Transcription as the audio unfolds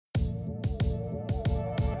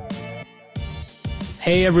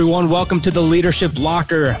Hey everyone, welcome to the Leadership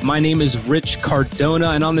Locker. My name is Rich Cardona,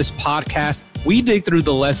 and on this podcast, we dig through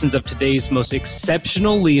the lessons of today's most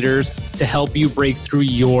exceptional leaders to help you break through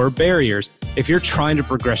your barriers. If you're trying to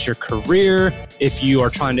progress your career, if you are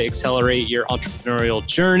trying to accelerate your entrepreneurial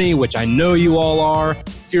journey, which I know you all are,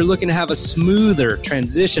 if you're looking to have a smoother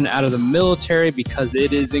transition out of the military because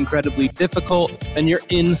it is incredibly difficult, then you're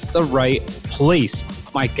in the right place.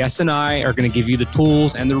 My guests and I are going to give you the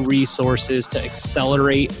tools and the resources to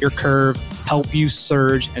accelerate your curve, help you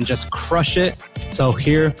surge, and just crush it. So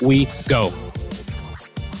here we go.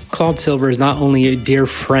 Claude Silver is not only a dear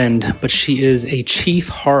friend, but she is a Chief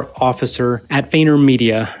Heart Officer at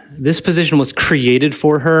VaynerMedia. This position was created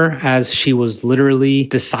for her as she was literally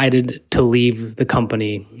decided to leave the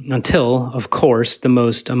company until, of course, the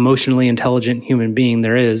most emotionally intelligent human being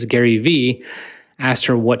there is, Gary Vee, asked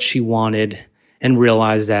her what she wanted and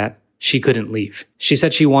realized that she couldn't leave. She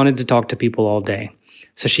said she wanted to talk to people all day,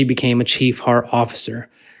 so she became a Chief Heart Officer.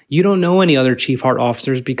 You don't know any other Chief Heart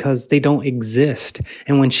Officers because they don't exist.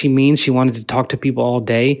 And when she means she wanted to talk to people all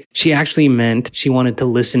day, she actually meant she wanted to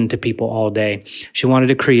listen to people all day. She wanted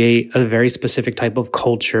to create a very specific type of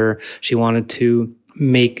culture. She wanted to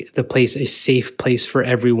make the place a safe place for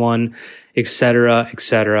everyone, et cetera, et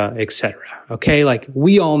cetera, et cetera. Okay, like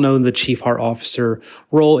we all know the Chief Heart Officer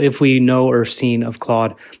role if we know or seen of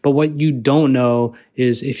Claude. But what you don't know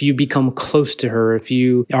is if you become close to her, if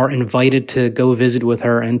you are invited to go visit with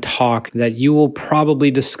her and talk, that you will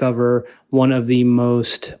probably discover one of the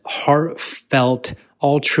most heartfelt,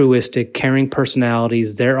 altruistic, caring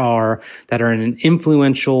personalities there are that are in an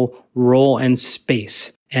influential role and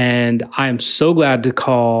space. And I am so glad to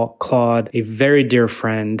call Claude a very dear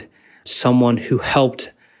friend, someone who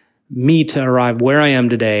helped me to arrive where I am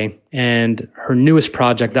today. And her newest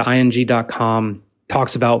project, the ing.com,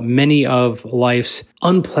 talks about many of life's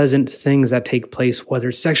unpleasant things that take place, whether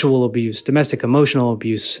it's sexual abuse, domestic emotional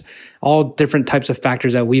abuse, all different types of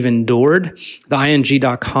factors that we've endured. The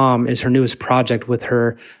ing.com is her newest project with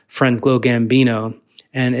her friend Claude Gambino.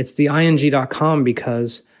 And it's the ing.com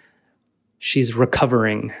because she's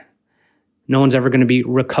recovering. No one's ever going to be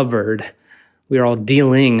recovered. We are all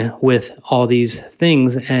dealing with all these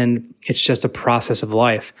things, and it's just a process of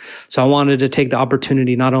life. So I wanted to take the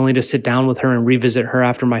opportunity not only to sit down with her and revisit her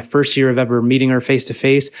after my first year of ever meeting her face to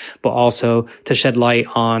face, but also to shed light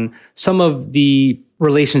on some of the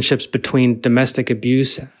relationships between domestic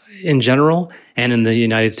abuse in general and in the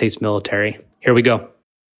United States military. Here we go.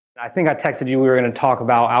 I think I texted you we were going to talk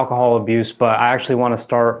about alcohol abuse, but I actually want to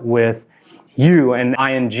start with you and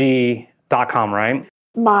ing.com, right?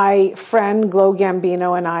 My friend Claude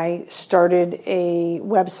Gambino and I started a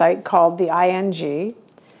website called The ING,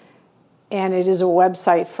 and it is a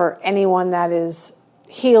website for anyone that is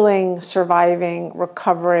healing, surviving,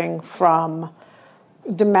 recovering from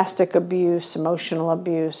domestic abuse, emotional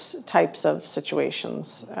abuse types of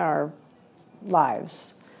situations, our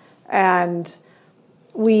lives. And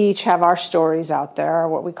we each have our stories out there,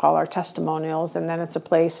 what we call our testimonials, and then it's a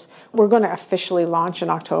place we're going to officially launch in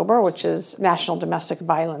October, which is National Domestic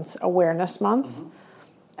Violence Awareness Month. Mm-hmm.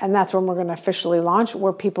 And that's when we're going to officially launch,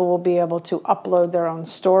 where people will be able to upload their own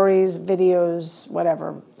stories, videos,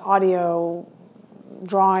 whatever, audio,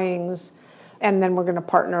 drawings, and then we're going to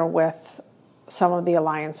partner with some of the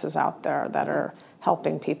alliances out there that are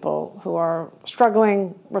helping people who are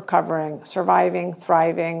struggling, recovering, surviving,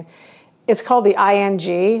 thriving. It's called the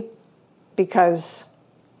ING because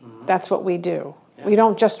that's what we do. Yeah. We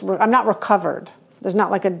don't just, I'm not recovered. There's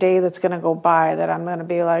not like a day that's going to go by that I'm going to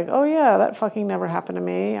be like, oh yeah, that fucking never happened to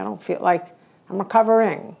me. I don't feel like I'm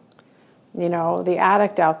recovering. You know, the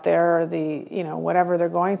addict out there, the, you know, whatever they're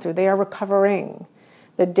going through, they are recovering.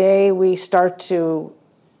 The day we start to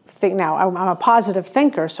think, now I'm a positive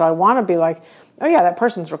thinker, so I want to be like, oh yeah, that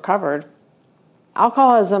person's recovered.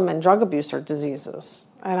 Alcoholism and drug abuse are diseases.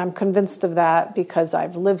 And I'm convinced of that because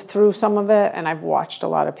I've lived through some of it and I've watched a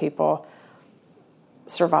lot of people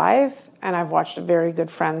survive and I've watched very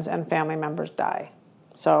good friends and family members die.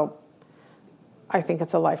 So I think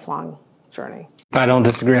it's a lifelong journey. I don't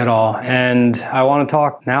disagree at all. And I want to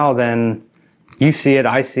talk now then. You see it,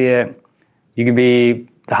 I see it. You could be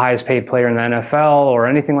the highest paid player in the NFL or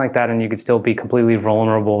anything like that and you could still be completely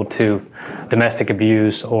vulnerable to domestic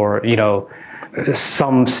abuse or, you know,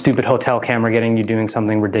 some stupid hotel camera getting you doing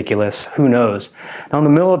something ridiculous. Who knows? Now in the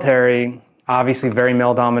military, obviously very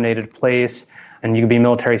male-dominated place, and you could be a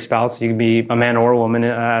military spouse, you could be a man or a woman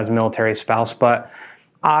as a military spouse, but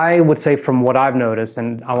I would say from what I've noticed,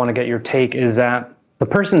 and I want to get your take, is that the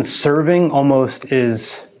person serving almost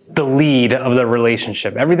is the lead of the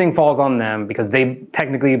relationship. Everything falls on them because they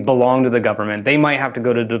technically belong to the government. They might have to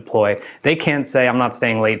go to deploy. They can't say, I'm not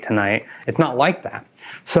staying late tonight. It's not like that.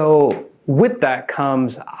 So with that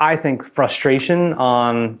comes, I think, frustration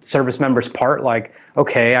on service members' part. Like,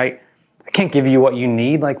 okay, I can't give you what you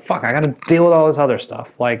need. Like, fuck, I got to deal with all this other stuff.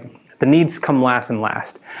 Like, the needs come last and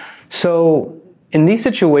last. So in these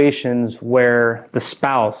situations where the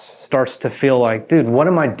spouse starts to feel like, dude, what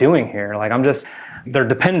am I doing here? Like, they're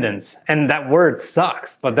dependents. And that word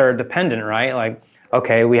sucks, but they're a dependent, right? Like,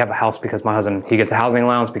 okay, we have a house because my husband, he gets a housing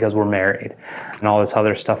allowance because we're married and all this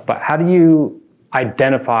other stuff. But how do you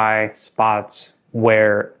identify spots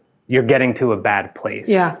where you're getting to a bad place?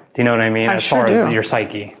 Yeah. Do you know what I mean? As far as your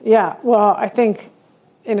psyche. Yeah. Well, I think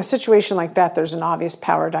in a situation like that, there's an obvious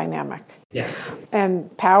power dynamic. Yes.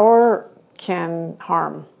 And power can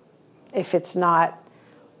harm if it's not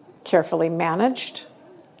carefully managed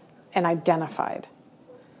and identified.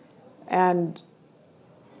 And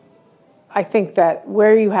I think that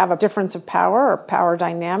where you have a difference of power or power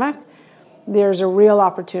dynamic, there's a real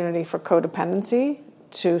opportunity for codependency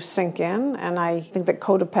to sink in. And I think that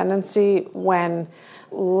codependency, when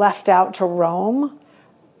left out to roam,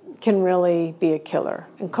 can really be a killer.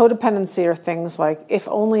 And codependency are things like, if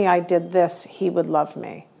only I did this, he would love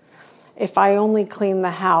me. If I only cleaned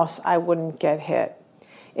the house, I wouldn't get hit.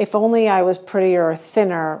 If only I was prettier or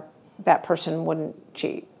thinner, that person wouldn't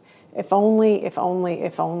cheat. If only, if only,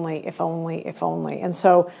 if only, if only, if only. And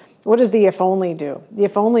so what does the if only do? The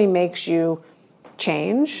if only makes you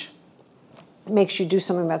change, makes you do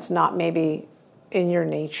something that's not maybe in your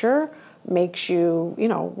nature, makes you,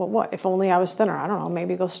 well, what? If only I was thinner, I don't know,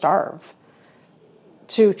 maybe go starve.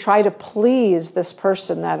 To try to please this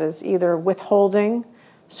person that is either withholding,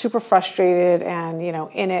 super frustrated and,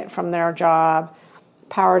 in it from their job,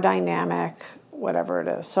 power dynamic, whatever it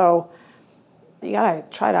is. So you got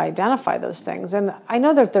to try to identify those things. And I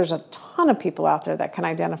know that there's a ton of people out there that can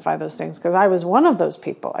identify those things because I was one of those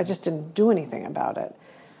people. I just didn't do anything about it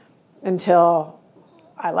until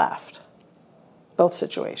I left both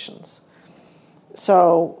situations.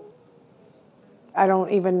 So I don't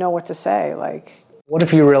even know what to say. Like, what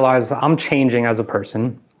if you realize I'm changing as a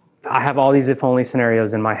person? I have all these if only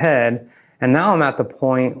scenarios in my head. And now I'm at the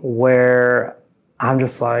point where I'm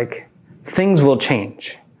just like, things will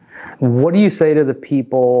change. What do you say to the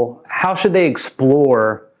people? How should they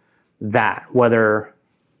explore that? Whether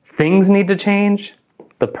things need to change,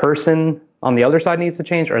 the person on the other side needs to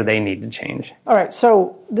change, or they need to change? All right,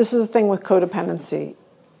 so this is the thing with codependency.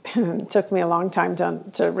 It took me a long time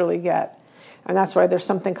to really get. And that's why there's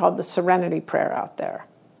something called the serenity prayer out there.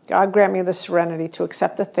 God grant me the serenity to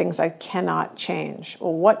accept the things I cannot change.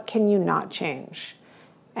 Well, what can you not change?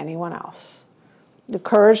 Anyone else. The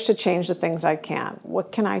courage to change the things I can.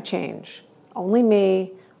 What can I change? Only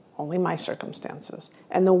me, only my circumstances.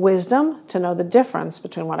 And the wisdom to know the difference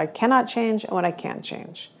between what I cannot change and what I can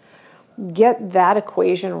change. Get that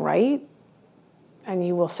equation right, and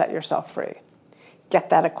you will set yourself free. Get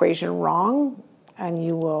that equation wrong, and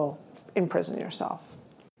you will imprison yourself.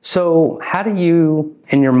 So how do you,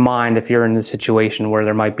 in your mind, if you're in a situation where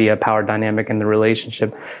there might be a power dynamic in the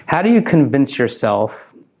relationship, how do you convince yourself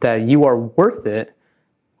that you are worth it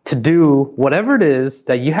to do whatever it is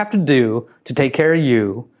that you have to do to take care of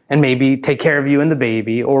you and maybe take care of you and the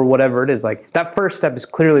baby or whatever it is? Like, that first step is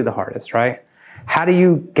clearly the hardest, right? How do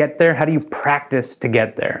you get there? How do you practice to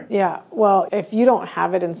get there? Yeah, well, if you don't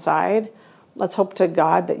have it inside, let's hope to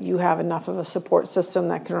God that you have enough of a support system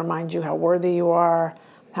that can remind you how worthy you are,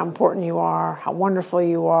 how important you are, how wonderful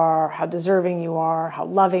you are, how deserving you are, how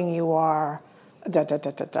loving you are,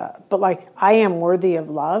 But like, I am worthy of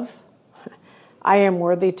love. I am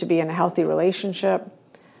worthy to be in a healthy relationship.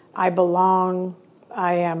 I belong.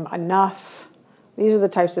 I am enough. These are the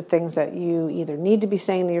types of things that you either need to be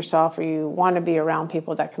saying to yourself or you want to be around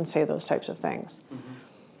people that can say those types of things. Mm-hmm.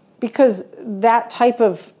 Because that type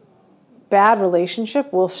of bad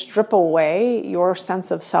relationship will strip away your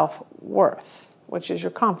sense of self-worth, which is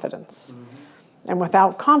your confidence. Mm-hmm. And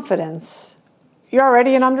without confidence, you're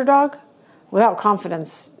already an underdog. Without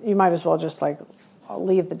confidence, you might as well just like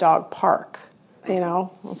leave the dog park.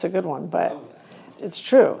 That's a good one, but it's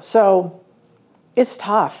true. So it's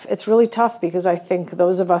tough. It's really tough because I think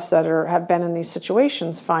those of us that have been in these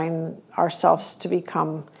situations find ourselves to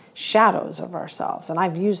become shadows of ourselves. And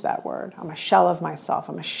I've used that word. I'm a shell of myself.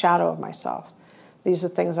 I'm a shadow of myself. These are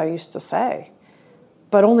things I used to say.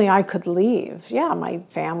 But only I could leave. Yeah, my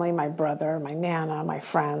family, my brother, my Nana, my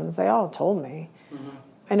friends, they all told me. Mm-hmm.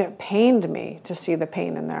 And it pained me to see the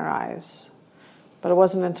pain in their eyes. But it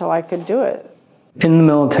wasn't until I could do it. In the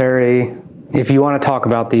military, if you want to talk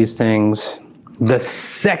about these things, The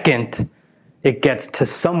second it gets to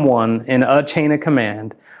someone in a chain of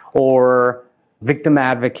command or victim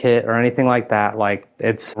advocate or anything like that, like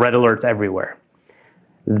it's red alerts everywhere.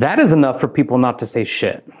 That is enough for people not to say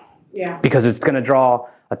shit. Yeah. Because it's going to draw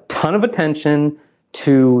a ton of attention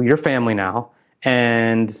to your family now.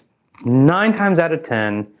 And 9 times out of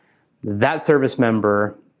 10, that service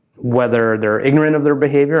member, whether they're ignorant of their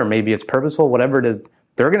behavior or maybe it's purposeful, whatever it is,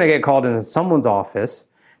 they're going to get called into someone's office.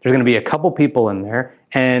 There's going to be a couple people in there.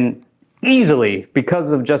 And easily,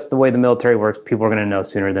 because of just the way the military works, people are going to know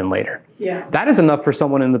sooner than later. Yeah. That is enough for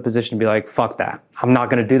someone in the position to be like, fuck that. I'm not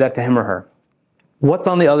going to do that to him or her. What's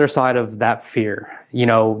on the other side of that fear,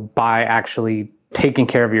 by actually taking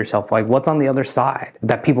care of yourself? Like, what's on the other side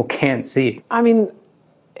that people can't see? I mean,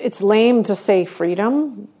 it's lame to say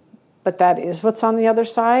freedom, but that is what's on the other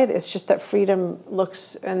side. It's just that freedom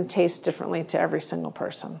looks and tastes differently to every single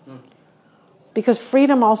person. Because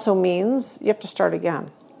freedom also means you have to start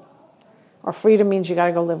again. Or freedom means you got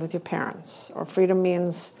to go live with your parents. Or freedom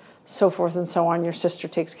means so forth and so on. Your sister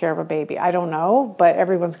takes care of a baby. I don't know, but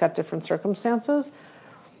everyone's got different circumstances.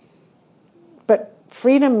 But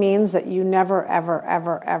freedom means that you never, ever,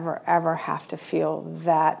 ever, ever, ever have to feel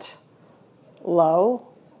that low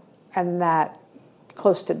and that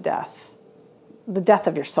close to death, the death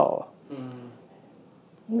of your soul.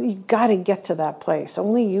 You got to get to that place.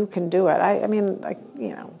 Only you can do it.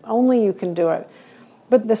 Only you can do it.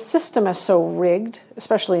 But the system is so rigged,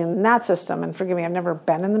 especially in that system, and forgive me, I've never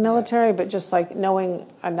been in the military, but just like knowing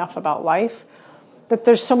enough about life, that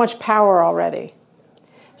there's so much power already.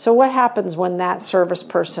 So what happens when that service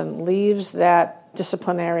person leaves that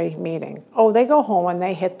disciplinary meeting? Oh, they go home and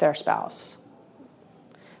they hit their spouse.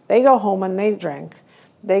 They go home and they drink.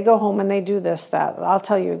 They go home and they do this, that. I'll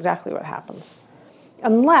tell you exactly what happens.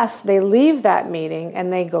 Unless they leave that meeting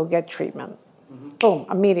and they go get treatment. Boom,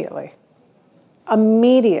 immediately.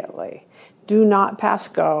 Immediately. Do not pass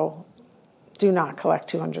go. Do not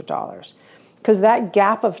collect $200. Because that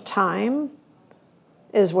gap of time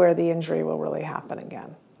is where the injury will really happen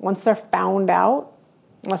again. Once they're found out,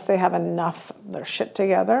 unless they have enough of their shit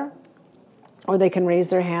together, or they can raise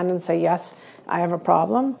their hand and say, yes, I have a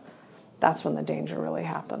problem, that's when the danger really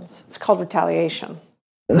happens. It's called retaliation.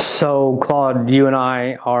 So, Claude, you and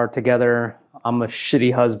I are together. I'm a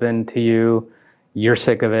shitty husband to you. You're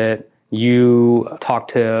sick of it. You talk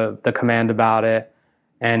to the command about it,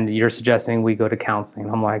 and you're suggesting we go to counseling.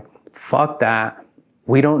 I'm like, fuck that.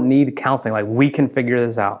 We don't need counseling. Like, we can figure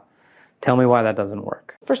this out. Tell me why that doesn't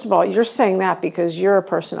work. First of all, you're saying that because you're a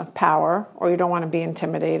person of power, or you don't want to be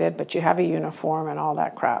intimidated, but you have a uniform and all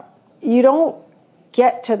that crap. You don't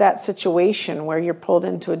get to that situation where you're pulled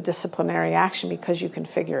into a disciplinary action because you can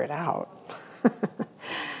figure it out.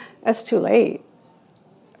 That's too late,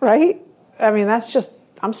 right? I mean, that's just,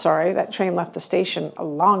 I'm sorry, that train left the station a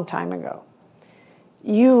long time ago.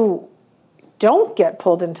 You don't get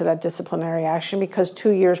pulled into that disciplinary action because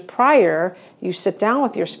 2 years prior, you sit down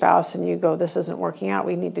with your spouse and you go, this isn't working out,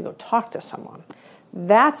 we need to go talk to someone.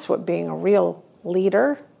 That's what being a real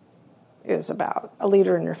leader is about. A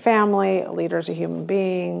leader in your family, a leader as a human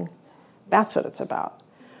being. That's what it's about.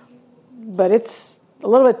 But it's a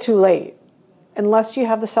little bit too late. Unless you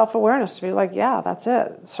have the self-awareness to be like, yeah, that's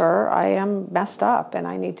it, sir. I am messed up and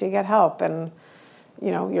I need to get help. And,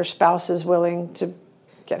 your spouse is willing to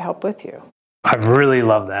get help with you. I really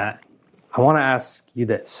love that. I want to ask you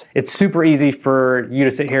this. It's super easy for you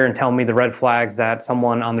to sit here and tell me the red flags that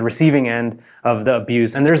someone on the receiving end of the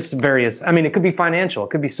abuse, and there's various, it could be financial,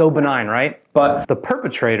 it could be so benign, right? But the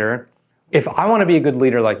perpetrator, if I want to be a good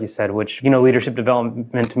leader, like you said, which, leadership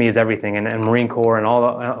development to me is everything, and Marine Corps and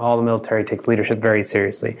all the military takes leadership very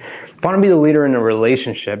seriously. If I want to be the leader in a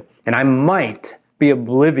relationship, and I might be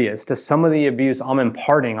oblivious to some of the abuse I'm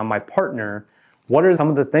imparting on my partner, what are some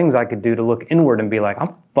of the things I could do to look inward and be like,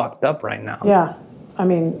 I'm fucked up right now? Yeah,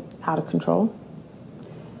 out of control.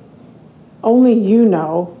 Only you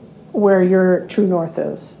know where your true north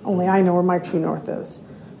is. Only I know where my true north is.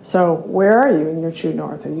 So where are you in your true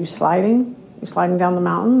north? Are you sliding? Are you sliding down the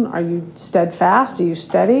mountain? Are you steadfast? Are you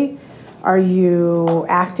steady? Are you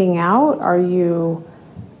acting out? Are you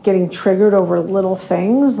getting triggered over little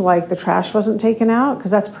things like the trash wasn't taken out?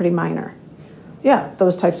 Because that's pretty minor. Yeah,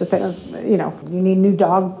 those types of things. You need new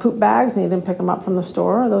dog poop bags and you didn't pick them up from the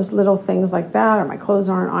store. Those little things like that, or my clothes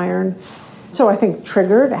aren't ironed. So I think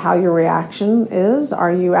triggered, how your reaction is.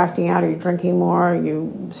 Are you acting out? Are you drinking more? Are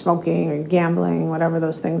you smoking? Are you gambling? Whatever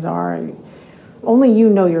those things are. Only you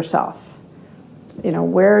know yourself.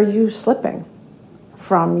 Where are you slipping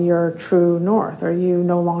from your true north? Are you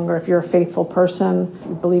no longer, if you're a faithful person,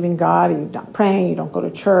 you believe in God, are you not praying, you don't go to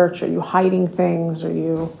church, are you hiding things, are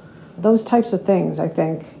you Those types of things, I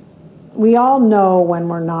think. We all know when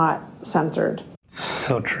we're not centered.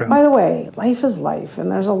 So true. By the way, life is life,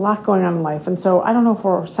 and there's a lot going on in life. And so I don't know if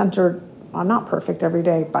we're centered. I'm not perfect every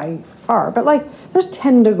day by far, but like there's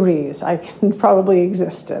 10 degrees I can probably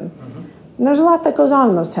exist in. And there's a lot that goes on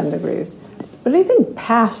in those 10 degrees. But anything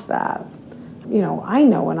past that, I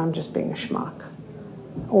know when I'm just being a schmuck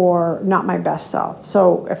or not my best self.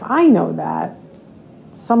 So if I know that,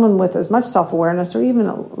 someone with as much self-awareness or even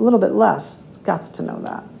a little bit less got to know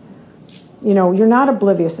that. You're not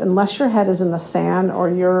oblivious unless your head is in the sand or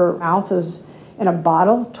your mouth is in a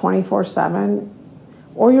bottle 24/7,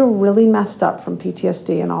 or you're really messed up from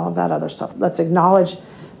PTSD and all of that other stuff. Let's acknowledge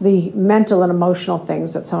the mental and emotional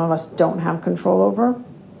things that some of us don't have control over.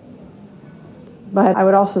 But I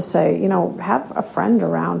would also say, have a friend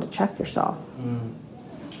around to check yourself.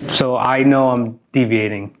 So I know I'm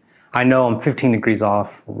deviating. I know I'm 15 degrees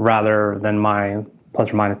off rather than my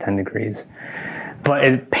plus or minus 10 degrees. But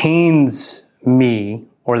it pains me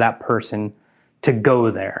or that person to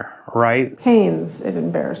go there, right? Pains, it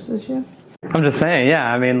embarrasses you. I'm just saying,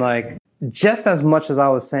 yeah. I mean, like, just as much as I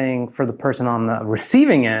was saying for the person on the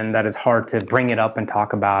receiving end that it's hard to bring it up and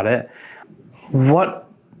talk about it, what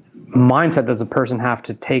mindset does a person have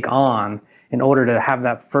to take on in order to have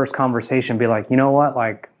that first conversation, be like, you know what,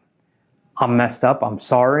 like, I'm messed up, I'm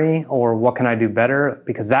sorry, or what can I do better?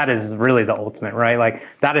 Because that is really the ultimate, right? Like,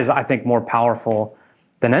 that is, I think, more powerful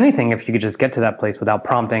than anything if you could just get to that place without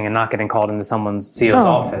prompting and not getting called into someone's CEO's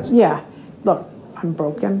office. Yeah. Look, I'm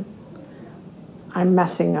broken. I'm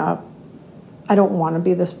messing up. I don't want to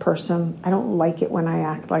be this person. I don't like it when I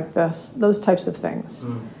act like this. Those types of things.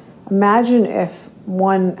 Imagine if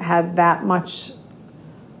one had that much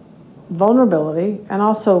vulnerability and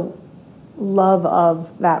also love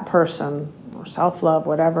of that person or self-love,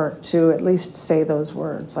 whatever, to at least say those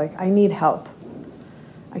words. Like, I need help.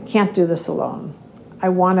 I can't do this alone. I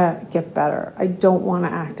want to get better. I don't want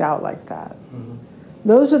to act out like that.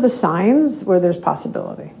 Those are the signs where there's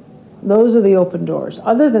possibility. Those are the open doors.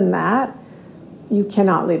 Other than that, you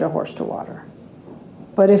cannot lead a horse to water.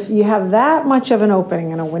 But if you have that much of an opening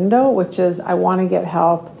in a window, which is, I want to get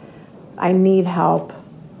help, I need help,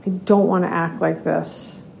 I don't want to act like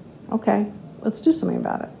this, okay, let's do something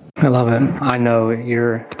about it. I love it. I know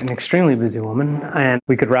you're an extremely busy woman, and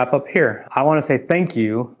we could wrap up here. I want to say thank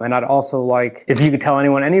you, and I'd also like if you could tell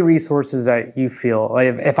anyone any resources that you feel,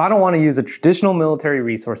 like if I don't want to use a traditional military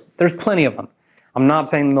resource, there's plenty of them. I'm not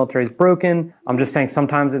saying the military is broken. I'm just saying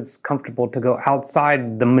sometimes it's comfortable to go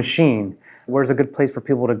outside the machine. Where's a good place for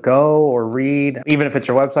people to go or read, even if it's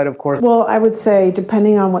your website, of course? Well, I would say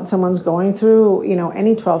depending on what someone's going through,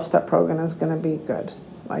 any 12-step program is going to be good.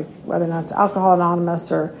 Like whether or not it's Alcohol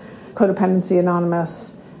Anonymous or Codependency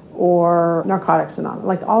Anonymous or Narcotics Anonymous.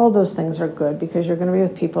 Like all of those things are good because you're going to be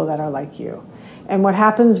with people that are like you. And what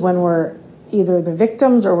happens when we're either the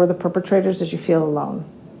victims or we're the perpetrators is you feel alone.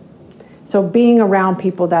 So being around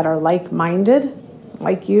people that are like-minded,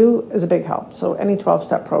 like you, is a big help. So any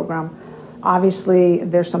 12-step program. Obviously,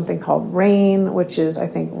 there's something called RAIN, which is, I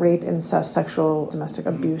think, rape, incest, sexual, domestic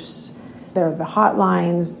abuse. There are the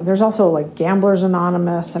hotlines. There's also like Gamblers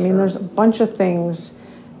Anonymous. I mean, there's a bunch of things.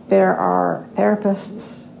 There are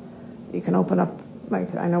therapists. You can open up,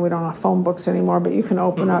 like, I know we don't have phone books anymore, but you can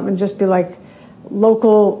open up and just be like,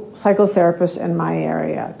 local psychotherapists in my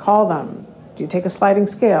area. Call them. Do you take a sliding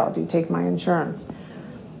scale? Do you take my insurance?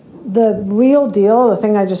 The real deal, the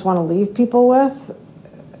thing I just want to leave people with,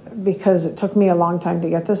 because it took me a long time to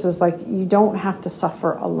get this, is like, you don't have to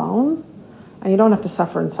suffer alone and you don't have to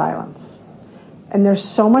suffer in silence. And there's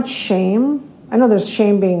so much shame. I know there's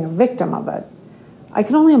shame being a victim of it. I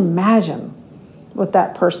can only imagine what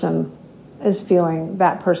that person is feeling,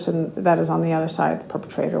 that person that is on the other side, the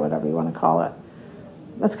perpetrator, whatever you want to call it.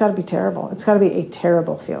 That's got to be terrible. It's got to be a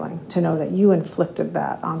terrible feeling to know that you inflicted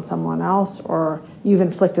that on someone else or you've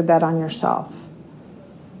inflicted that on yourself.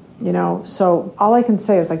 So all I can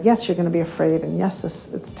say is like, yes, you're going to be afraid, and yes,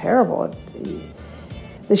 it's terrible.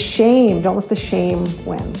 The shame, don't let the shame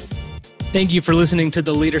win. Thank you for listening to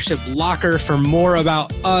The Leadership Locker. For more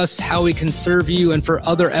about us, how we can serve you, and for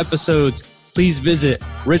other episodes, please visit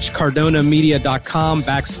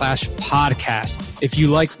richcardonamedia.com/podcast. If you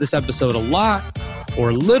liked this episode a lot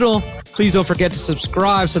or little, please don't forget to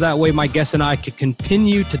subscribe so that way my guests and I can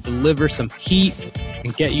continue to deliver some heat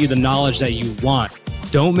and get you the knowledge that you want.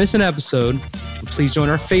 Don't miss an episode. Please join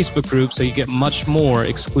our Facebook group so you get much more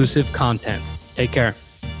exclusive content. Take care.